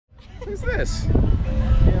Who's this?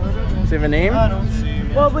 Does he have a name? I don't see.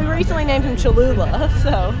 Well, we recently named him Cholula,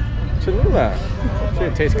 so. Cholula. Sure,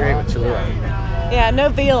 it tastes great with Cholula. Yeah, no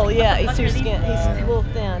veal. Yeah, he's too skin. He's a little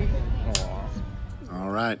thin. All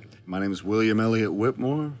right. My name is William Elliott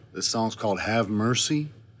Whitmore. This song's called Have Mercy.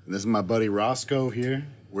 And this is my buddy Roscoe here.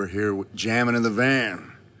 We're here jamming in the van.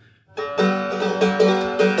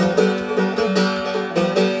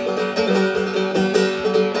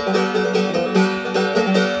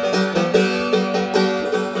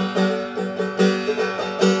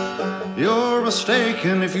 You're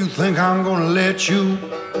mistaken if you think I'm gonna let you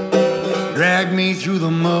drag me through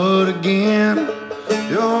the mud again.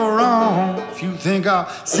 You're wrong if you think I'll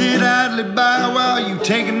sit idly by while you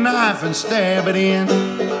take a knife and stab it in.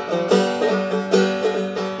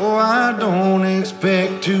 Oh, I don't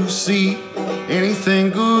expect to see anything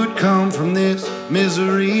good come from this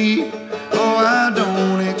misery. Oh, I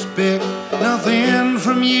don't expect nothing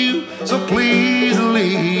from you, so please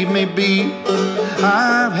leave me be.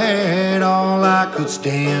 I've had all I could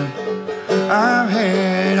stand. I've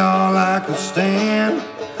had all I could stand.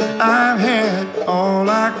 I've had all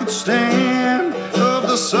I could stand of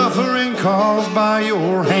the suffering caused by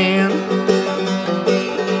your hand.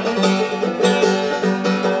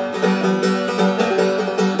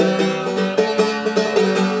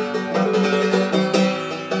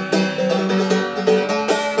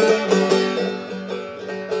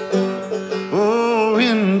 Oh,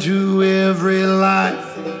 into every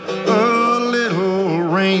life a little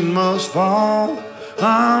rain must fall.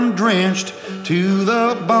 I'm drenched to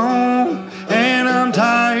the bone, and I'm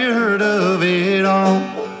tired of it all.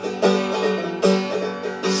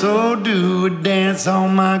 So do a dance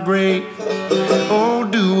on my grave. Oh,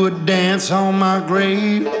 do a dance on my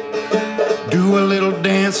grave. Do a little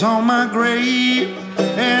dance on my grave,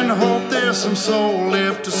 and hope there's some soul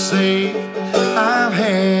left to save. I've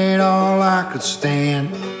had all I could stand.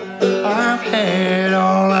 I've had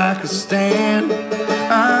all I could stand.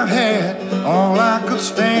 I've had all I could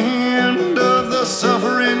stand of the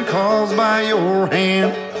suffering caused by your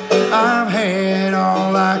hand. I've had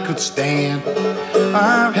all I could stand.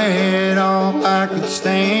 I've had all I could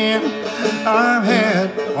stand. I've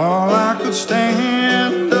had all I could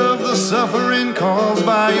stand of the suffering caused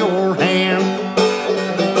by your hand.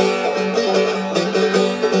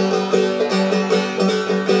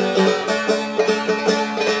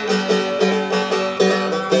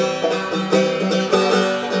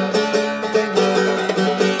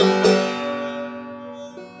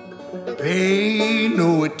 Pay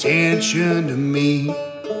no attention to me.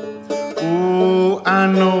 Oh, I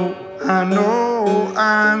know, I know,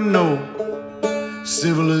 I know.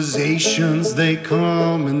 Civilizations, they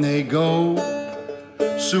come and they go.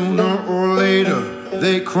 Sooner or later,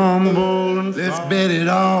 they crumble, and let's bet it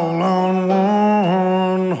all on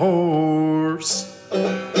one horse.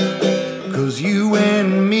 'Cause you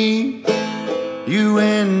and me,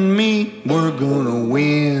 we're gonna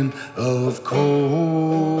win.